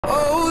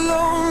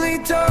Oh,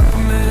 lonely dark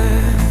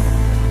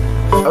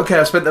man. Okay,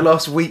 I spent the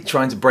last week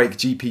trying to break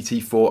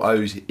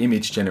GPT-4o's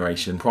image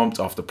generation, prompt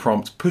after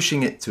prompt,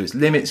 pushing it to its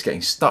limits,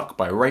 getting stuck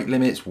by rate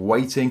limits,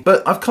 waiting.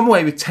 But I've come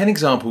away with 10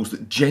 examples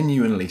that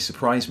genuinely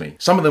surprised me.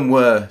 Some of them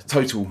were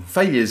total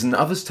failures and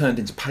others turned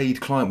into paid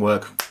client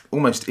work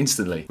almost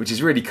instantly, which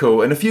is really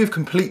cool. And a few have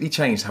completely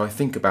changed how I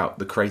think about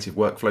the creative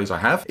workflows I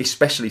have,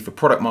 especially for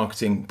product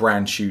marketing,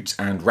 brand shoots,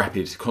 and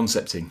rapid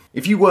concepting.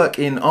 If you work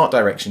in art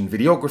direction,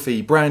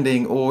 videography,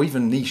 branding, or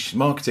even niche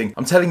marketing,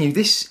 I'm telling you,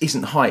 this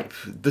isn't hype.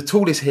 The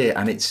tool is here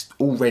and it's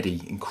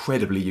already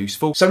incredibly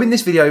useful. So in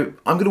this video,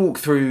 I'm gonna walk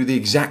through the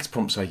exact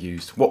prompts I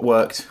used, what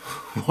worked,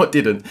 what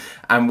didn't,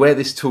 and where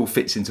this tool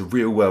fits into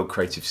real-world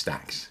creative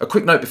stacks. A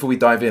quick note before we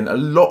dive in, a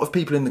lot of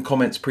people in the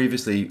comments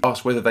previously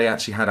asked whether they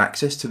actually had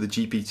access to the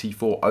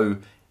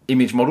GPT-4o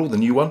image model, the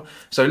new one.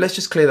 So let's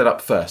just clear that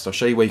up first. I'll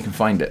show you where you can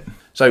find it.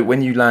 So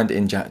when you land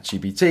in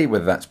ChatGPT,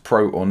 whether that's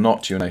Pro or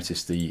not, you'll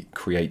notice the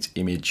Create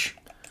Image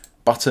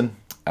button.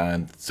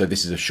 And so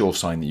this is a sure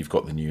sign that you've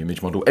got the new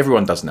image model.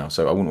 Everyone does now,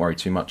 so I wouldn't worry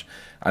too much.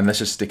 And let's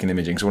just stick an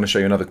image in, because I want to show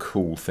you another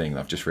cool thing that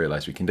I've just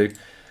realized we can do.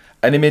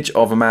 An image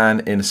of a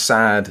man in a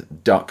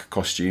sad duck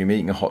costume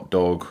eating a hot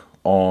dog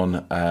on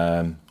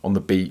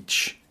the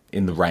beach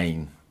in the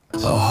rain.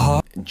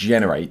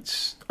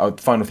 Generates. The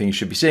final thing you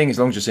should be seeing, as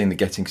long as you're seeing the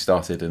getting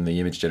started and the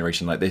image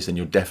generation like this, then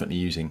you're definitely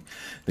using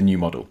the new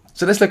model.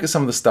 So let's look at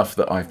some of the stuff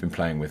that I've been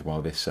playing with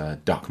while this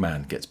duck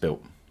man gets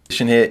built.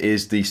 Here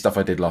is the stuff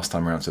I did last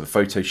time around, so the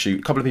photo shoot.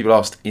 A couple of people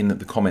asked in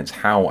the comments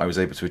how I was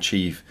able to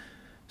achieve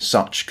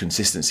such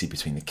consistency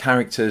between the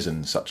characters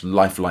and such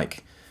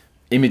lifelike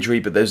imagery,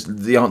 but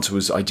the answer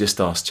was I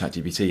just asked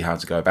ChatGPT how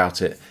to go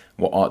about it,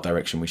 what art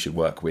direction we should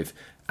work with,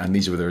 and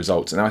these were the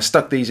results. And I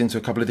stuck these into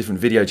a couple of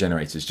different video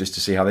generators just to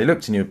see how they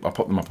looked, and I'll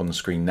pop them up on the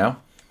screen now.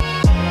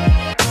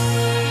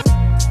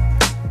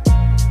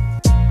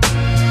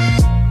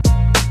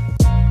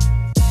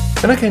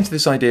 Then I came to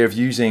this idea of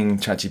using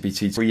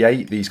ChatGPT to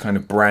create these kind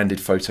of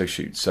branded photo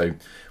shoots. So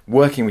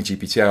working with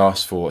GPT, I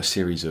asked for a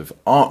series of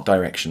art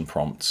direction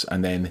prompts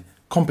and then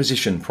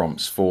composition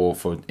prompts for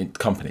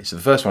companies. So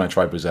the first one I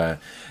tried was a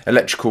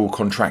electrical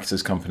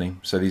contractors company.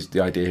 So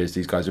the idea is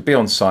these guys would be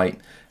on site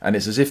and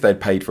it's as if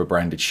they'd paid for a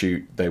branded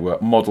shoot. They were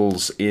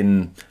models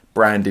in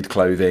branded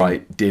clothing,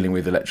 like dealing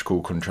with electrical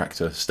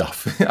contractor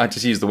stuff. I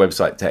just used the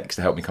website text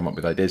to help me come up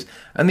with ideas.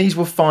 And these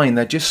were fine.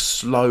 They're just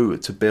slow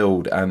to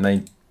build and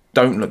they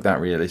don't look that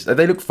realistic.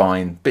 They look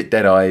fine, bit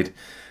dead-eyed,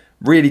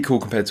 really cool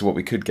compared to what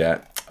we could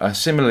get. I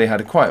similarly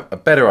had quite a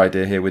better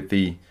idea here with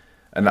a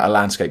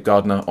landscape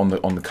gardener on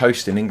the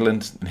coast in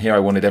England, and here I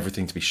wanted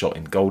everything to be shot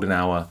in golden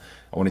hour.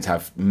 I wanted to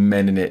have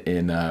men in it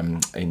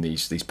in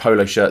these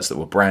polo shirts that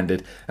were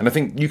branded, and I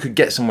think you could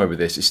get somewhere with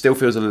this. It still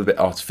feels a little bit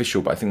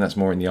artificial, but I think that's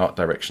more in the art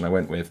direction I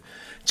went with.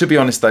 To be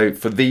honest though,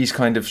 for these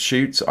kind of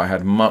shoots, I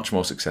had much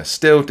more success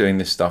still doing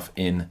this stuff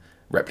in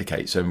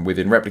Replicate. So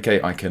within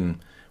Replicate, I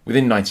can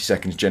within 90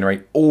 seconds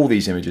generate all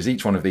these images.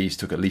 Each one of these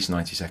took at least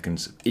 90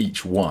 seconds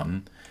each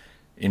one.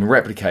 In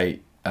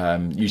Replicate,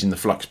 using the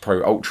Flux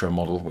Pro Ultra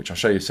model, which I'll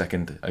show you a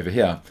second over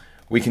here,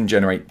 we can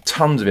generate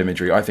tons of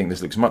imagery. I think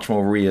this looks much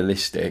more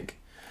realistic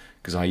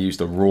because I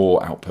used the raw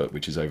output,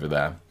 which is over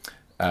there.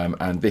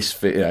 And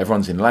this,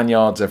 everyone's in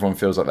lanyards, everyone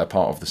feels like they're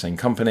part of the same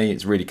company.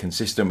 It's really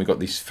consistent. We've got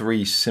these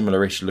three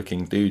similar-ish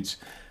looking dudes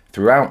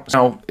throughout.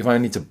 Now, if I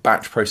need to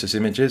batch process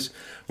images,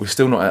 we're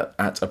still not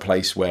at a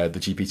place where the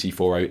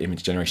GPT-4o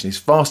image generation is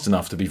fast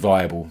enough to be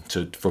viable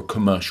for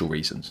commercial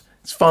reasons.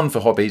 It's fun for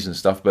hobbies and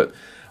stuff, but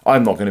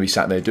I'm not going to be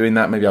sat there doing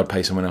that. Maybe I'd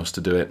pay someone else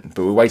to do it,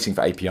 but we're waiting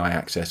for API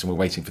access and we're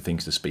waiting for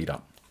things to speed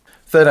up.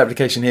 Third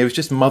application here was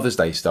just Mother's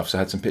Day stuff. So I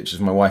had some pictures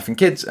of my wife and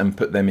kids and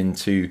put them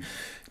into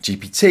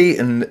GPT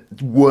and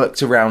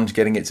worked around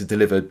getting it to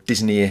deliver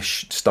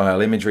Disney-ish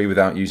style imagery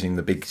without using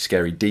the big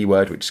scary D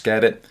word, which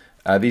scared it.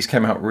 These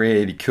came out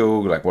really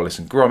cool, like Wallace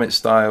and Gromit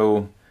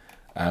style,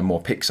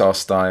 more Pixar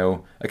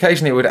style.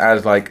 Occasionally it would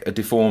add like a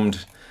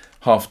deformed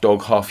half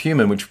dog, half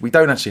human, which we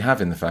don't actually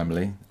have in the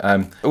family.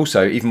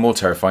 Also, even more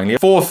terrifyingly, a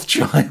fourth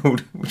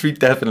child, which we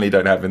definitely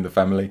don't have in the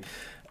family.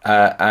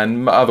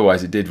 And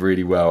otherwise it did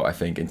really well, I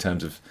think, in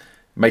terms of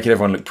making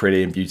everyone look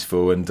pretty and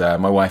beautiful. And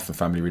my wife and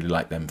family really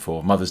like them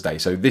for Mother's Day.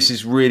 So this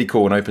is really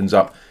cool and opens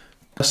up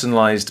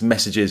personalized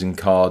messages and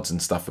cards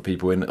and stuff for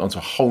people onto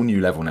a whole new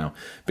level now,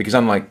 because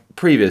unlike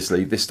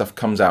previously, this stuff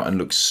comes out and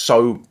looks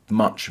so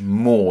much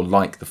more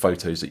like the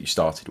photos that you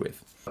started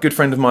with. A good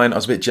friend of mine, I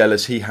was a bit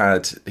jealous. He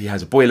has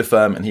a boiler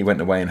firm and he went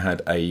away and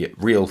had a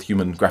real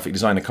human graphic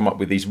designer come up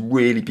with these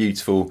really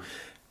beautiful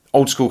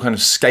old school kind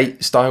of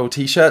skate style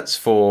t-shirts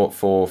for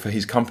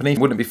his company.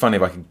 Wouldn't it be funny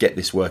if I could get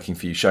this working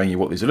for you, showing you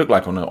what these would look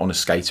like on a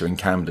skater in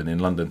Camden in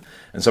London?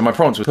 And so my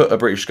prompt was put a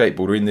British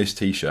skateboarder in this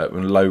t-shirt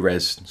with a low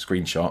res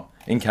screenshot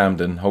in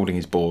Camden holding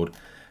his board.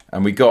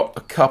 And we got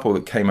a couple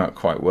that came out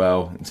quite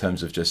well in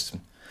terms of just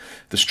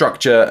the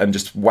structure and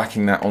just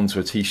whacking that onto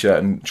a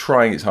t-shirt and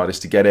trying its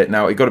hardest to get it.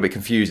 Now it got a bit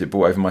confused. It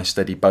brought over my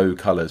Steady Bow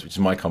colours, which is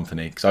my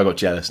company, because I got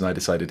jealous and I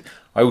decided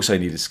I also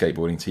needed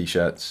skateboarding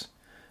t-shirts.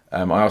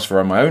 I asked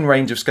for my own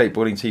range of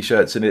skateboarding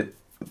t-shirts and it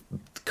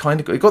kind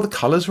of it got the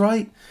colours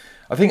right.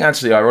 I think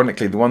actually,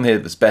 ironically, the one here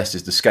that's best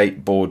is the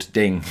skateboard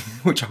ding,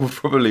 which I would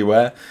probably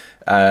wear.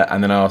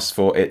 And then I asked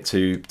for it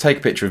to take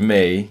a picture of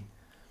me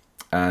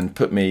and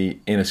put me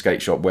in a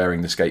skate shop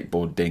wearing the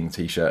skateboard ding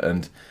t-shirt.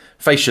 And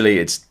facially,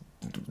 it's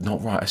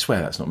not right. I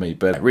swear that's not me,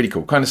 but really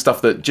cool. Kind of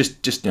stuff that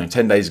just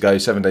 10 days ago,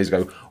 7 days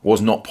ago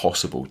was not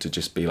possible to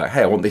just be like,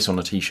 hey, I want this on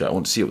a t-shirt. I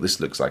want to see what this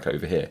looks like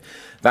over here.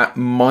 That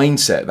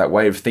mindset, that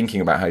way of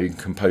thinking about how you can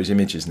compose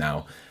images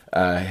now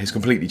has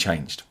completely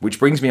changed, which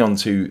brings me on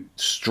to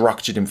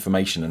structured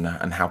information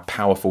and how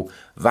powerful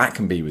that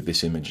can be with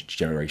this image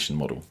generation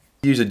model.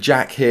 Use a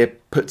Jack here,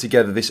 put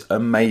together this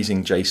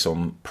amazing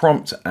JSON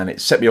prompt, and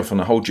it set me off on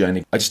a whole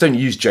journey. I just don't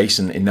use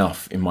JSON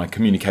enough in my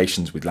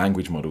communications with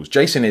language models.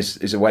 JSON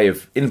is a way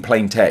of, in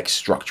plain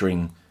text,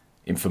 structuring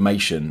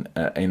information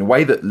in a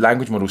way that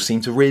language models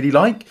seem to really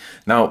like.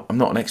 Now, I'm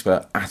not an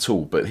expert at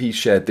all, but he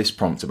shared this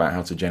prompt about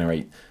how to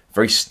generate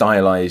very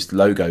stylized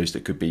logos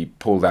that could be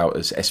pulled out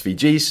as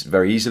SVGs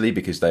very easily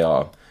because they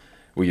are,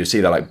 well, you'll see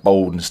they're like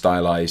bold and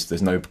stylized.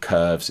 There's no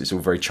curves. It's all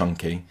very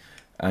chunky.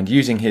 And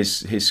using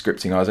his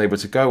scripting, I was able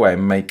to go away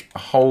and make a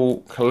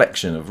whole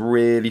collection of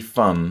really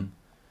fun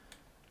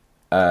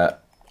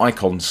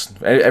icons.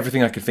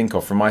 Everything I could think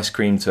of, from ice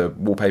cream to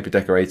wallpaper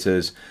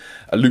decorators,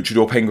 a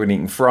luchador penguin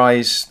eating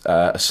fries,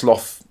 a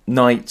sloth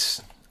knight,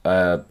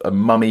 a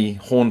mummy,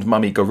 horned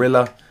mummy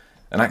gorilla,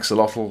 an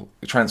axolotl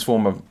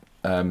transformer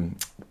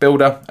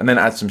builder, and then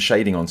add some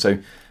shading on. So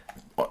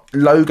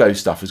logo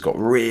stuff has got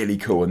really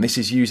cool, and this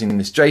is using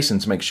this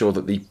JSON to make sure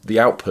that the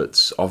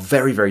outputs are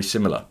very, very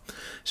similar.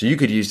 So you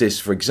could use this,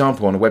 for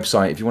example, on a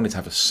website if you wanted to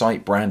have a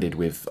site branded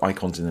with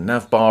icons in the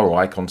nav bar or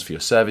icons for your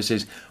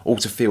services, all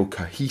to feel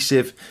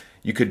cohesive.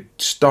 You could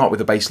start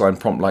with a baseline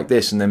prompt like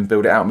this and then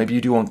build it out. Maybe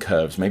you do want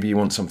curves. Maybe you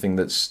want something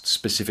that's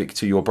specific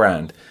to your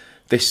brand.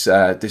 This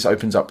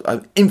opens up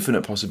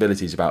infinite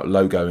possibilities about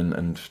logo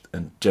and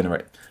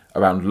generate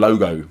around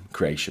logo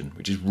creation,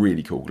 which is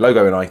really cool.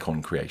 Logo and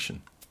icon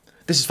creation.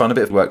 This is fun, a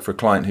bit of work for a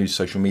client whose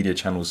social media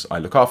channels I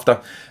look after,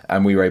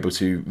 and we were able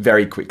to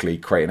very quickly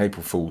create an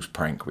April Fool's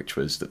prank, which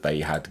was that they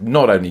had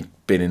not only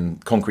been in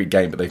concrete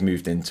game, but they've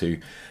moved into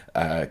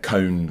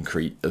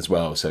concrete as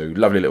well. So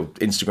lovely little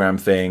Instagram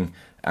thing,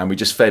 and we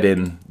just fed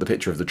in the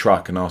picture of the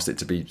truck and asked it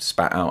to be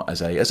spat out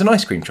as an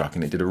ice cream truck,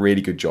 and it did a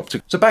really good job.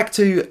 So back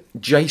to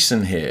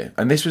JSON here,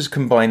 and this was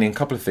combining a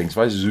couple of things. If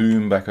I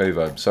zoom back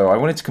over, so I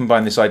wanted to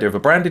combine this idea of a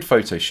branded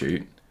photo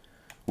shoot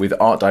with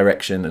art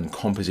direction and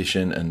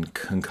composition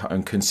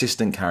and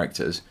consistent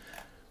characters,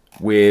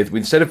 with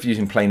instead of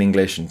using plain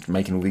English and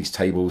making all these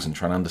tables and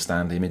trying to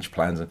understand image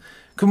plans,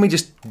 couldn't we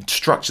just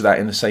structure that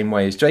in the same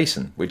way as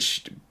JSON,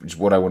 which is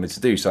what I wanted to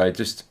do. So I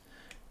just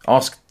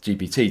asked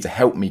GPT to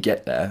help me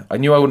get there. I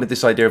knew I wanted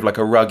this idea of like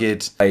a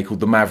rugged guy called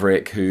the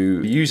Maverick,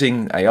 who,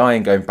 using AI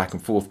and going back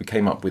and forth, we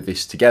came up with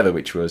this together,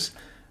 which was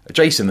a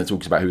JSON that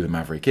talks about who the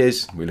Maverick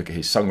is. We look at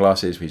his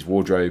sunglasses, his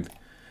wardrobe.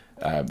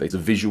 There's a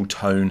visual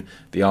tone,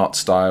 the art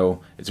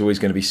style. It's always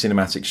going to be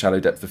cinematic, shallow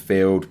depth of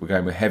field. We're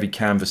going with heavy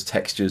canvas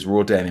textures,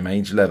 raw denim,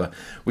 aged leather.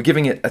 We're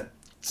giving it an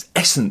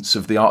essence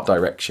of the art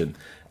direction.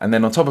 And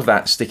then on top of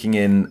that, sticking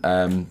in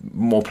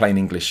more plain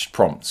English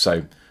prompts.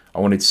 So I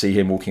wanted to see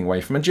him walking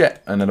away from a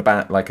jet, and then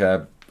about like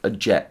a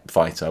jet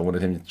fighter. I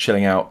wanted him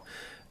chilling out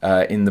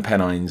in the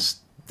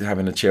Pennines,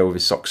 having a chill with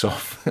his socks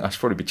off. I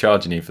should probably be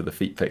charging you for the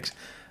feet pics.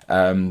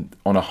 On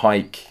a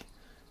hike.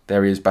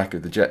 There he is back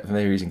at the jet. And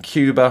there he is in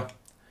Cuba.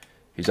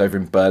 He's over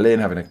in Berlin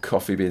having a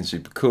coffee, being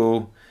super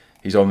cool.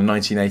 He's on the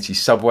 1980s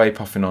subway,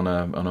 puffing on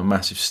a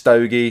massive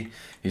stogie.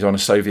 He's on a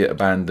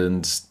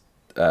Soviet-abandoned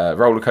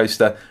roller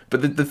coaster.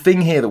 But the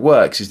thing here that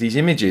works is these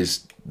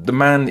images, the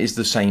man is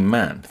the same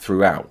man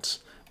throughout.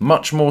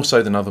 Much more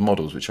so than other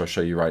models, which I'll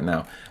show you right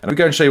now. And I'm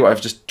going to show you what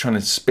I've just trying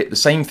to spit the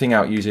same thing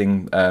out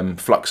using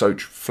Flux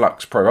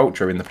Pro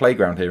Ultra in the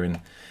playground here in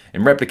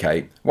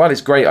Replicate. While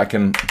it's great, I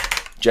can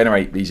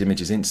generate these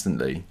images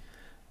instantly.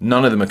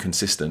 None of them are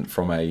consistent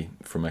from a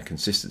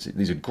consistency.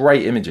 These are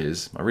great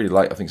images. I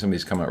think some of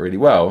these come out really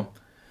well,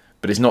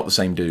 but it's not the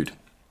same dude.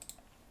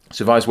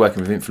 So if I was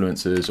working with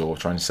influencers or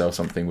trying to sell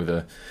something with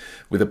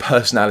a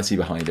personality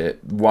behind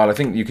it, while I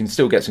think you can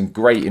still get some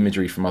great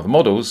imagery from other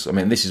models, I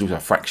mean, this is also a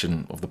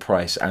fraction of the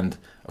price and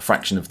a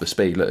fraction of the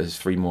speed. Look, there's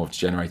 3 more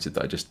generated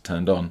that I just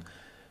turned on.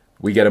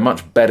 We get a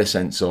much better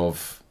sense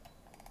of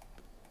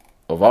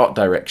art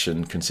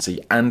direction,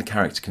 consistency, and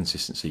character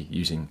consistency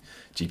using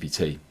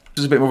GPT.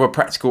 This is a bit more of a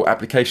practical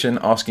application,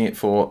 asking it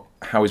for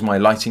how is my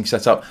lighting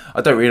set up. I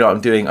don't really know what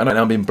I'm doing. I don't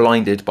know, I'm being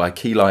blinded by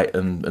key light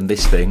and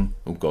this thing,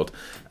 oh God,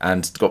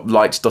 and got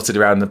lights dotted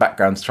around in the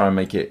background to try and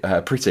make it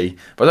pretty,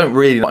 but I don't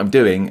really know what I'm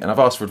doing, and I've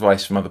asked for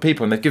advice from other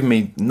people and they've given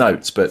me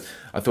notes, but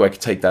I thought I could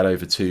take that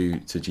over to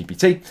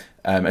GPT.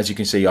 As you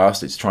can see, I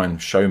asked it to try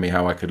and show me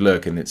how I could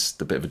look, and it's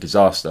a bit of a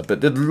disaster, but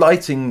the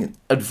lighting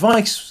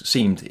advice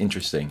seemed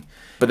interesting.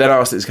 But then I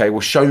asked it, okay, well,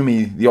 show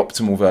me the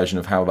optimal version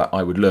of how that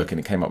I would look, and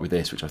it came up with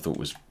this, which I thought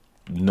was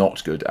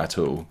not good at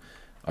all.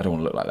 I don't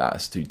want to look like that,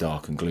 it's too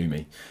dark and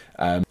gloomy.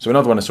 So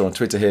another one I saw on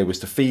Twitter here was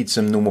to feed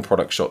some normal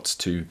product shots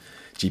to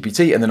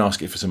GPT and then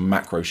ask it for some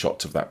macro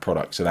shots of that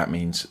product. So that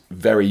means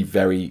very,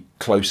 very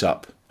close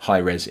up, high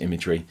res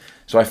imagery.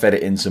 So I fed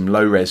it in some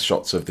low res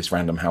shots of this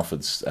random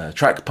Halford's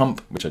track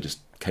pump, which I just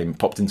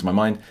popped into my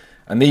mind.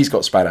 And these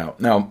got spat out.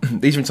 Now,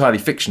 these are entirely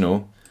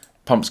fictional.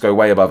 Pumps go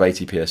way above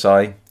 80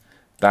 PSI.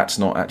 That's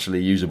not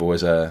actually usable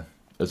as a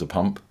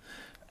pump.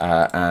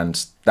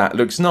 And that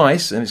looks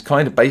nice, and it's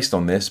kind of based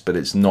on this, but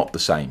it's not the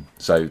same.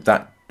 So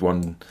that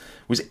one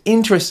was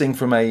interesting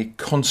from a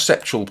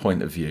conceptual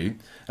point of view,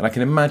 and I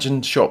can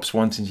imagine shops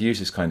wanting to use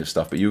this kind of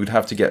stuff, but you would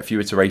have to get a few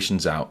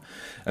iterations out,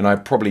 and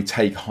I'd probably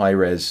take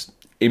high-res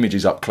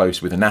images up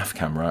close with a NAF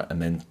camera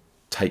and then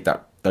take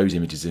those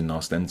images in and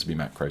ask them to be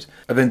macros.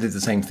 I then did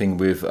the same thing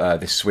with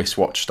this Swiss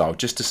watch style,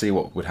 just to see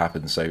what would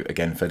happen. So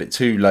again, fed it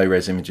 2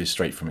 low-res images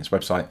straight from its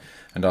website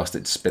and asked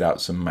it to spit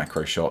out some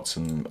macro shots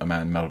and a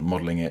man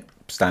modelling it,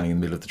 standing in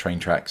the middle of the train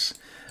tracks.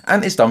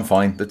 And it's done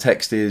fine. The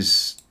text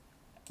is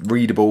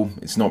readable.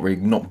 It's not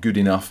good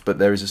enough, but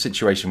there is a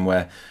situation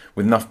where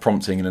with enough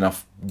prompting and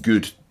enough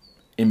good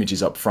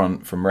images up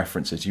front from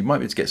references, you might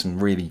be able to get some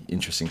really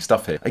interesting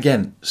stuff here.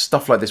 Again,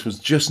 stuff like this was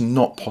just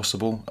not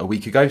possible a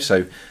week ago,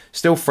 so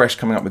still fresh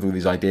coming up with all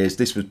these ideas.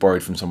 This was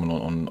borrowed from someone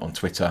on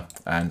Twitter,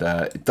 and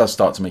it does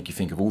start to make you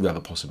think of all the other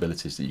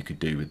possibilities that you could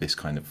do with this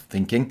kind of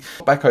thinking.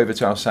 Back over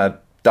to our sad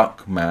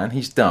duck man,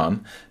 he's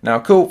done. Now,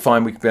 cool,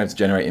 fine, we could be able to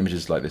generate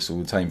images like this all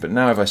the time, but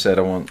now if I said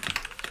I want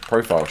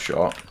profile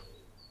shot,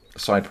 a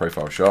side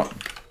profile shot,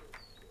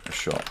 a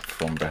shot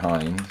from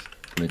behind,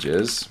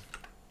 images,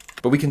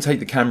 but we can take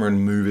the camera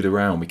and move it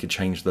around. We could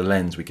change the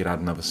lens. We could add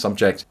another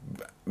subject.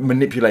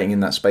 Manipulating in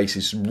that space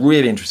is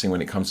really interesting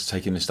when it comes to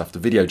taking this stuff to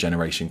video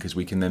generation, because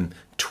we can then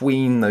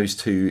tween those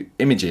 2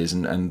 images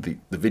and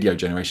the video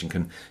generation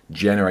can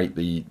generate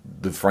the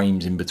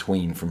frames in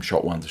between from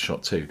shot 1 to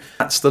shot 2.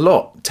 That's the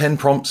lot. 10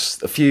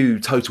 prompts, a few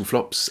total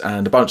flops,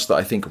 and a bunch that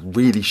I think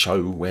really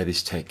show where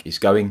this tech is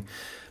going.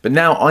 But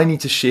now I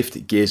need to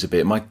shift gears a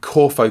bit. My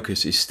core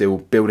focus is still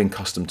building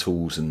custom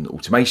tools and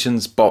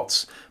automations,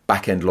 bots,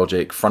 back-end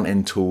logic,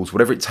 front-end tools,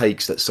 whatever it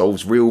takes that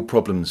solves real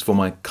problems for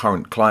my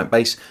current client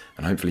base,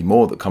 and hopefully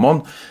more that come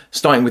on,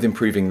 starting with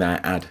improving their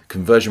ad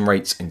conversion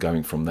rates and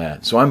going from there.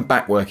 So I'm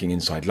back working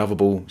inside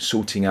Lovable,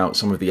 sorting out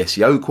some of the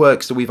SEO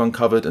quirks that we've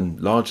uncovered and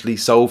largely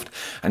solved,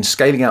 and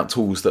scaling out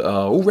tools that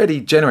are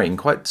already generating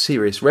quite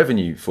serious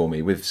revenue for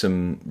me with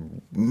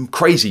some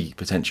crazy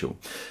potential.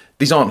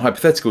 These aren't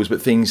hypotheticals,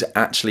 but things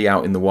actually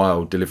out in the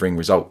wild delivering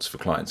results for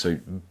clients. So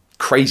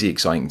crazy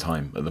exciting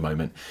time at the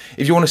moment.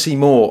 If you want to see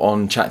more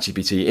on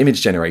ChatGPT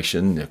image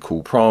generation,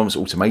 cool prompts,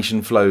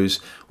 automation flows,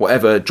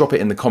 whatever, drop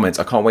it in the comments.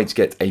 I can't wait to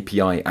get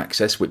API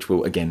access, which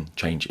will again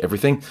change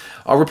everything.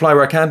 I'll reply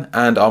where I can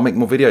and I'll make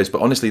more videos.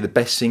 But honestly, the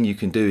best thing you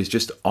can do is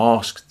just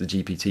ask the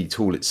GPT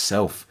tool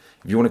itself.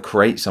 If you want to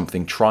create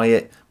something, try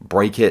it,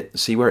 break it,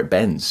 see where it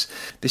bends.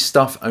 This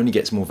stuff only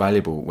gets more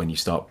valuable when you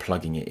start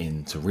plugging it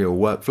into real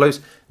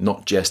workflows,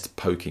 not just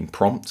poking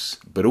prompts,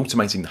 but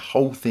automating the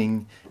whole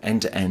thing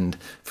end to end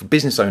for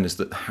business owners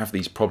that have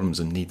these problems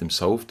and need them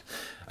solved.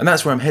 And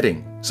that's where I'm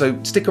heading.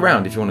 So stick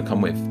around if you want to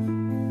come with.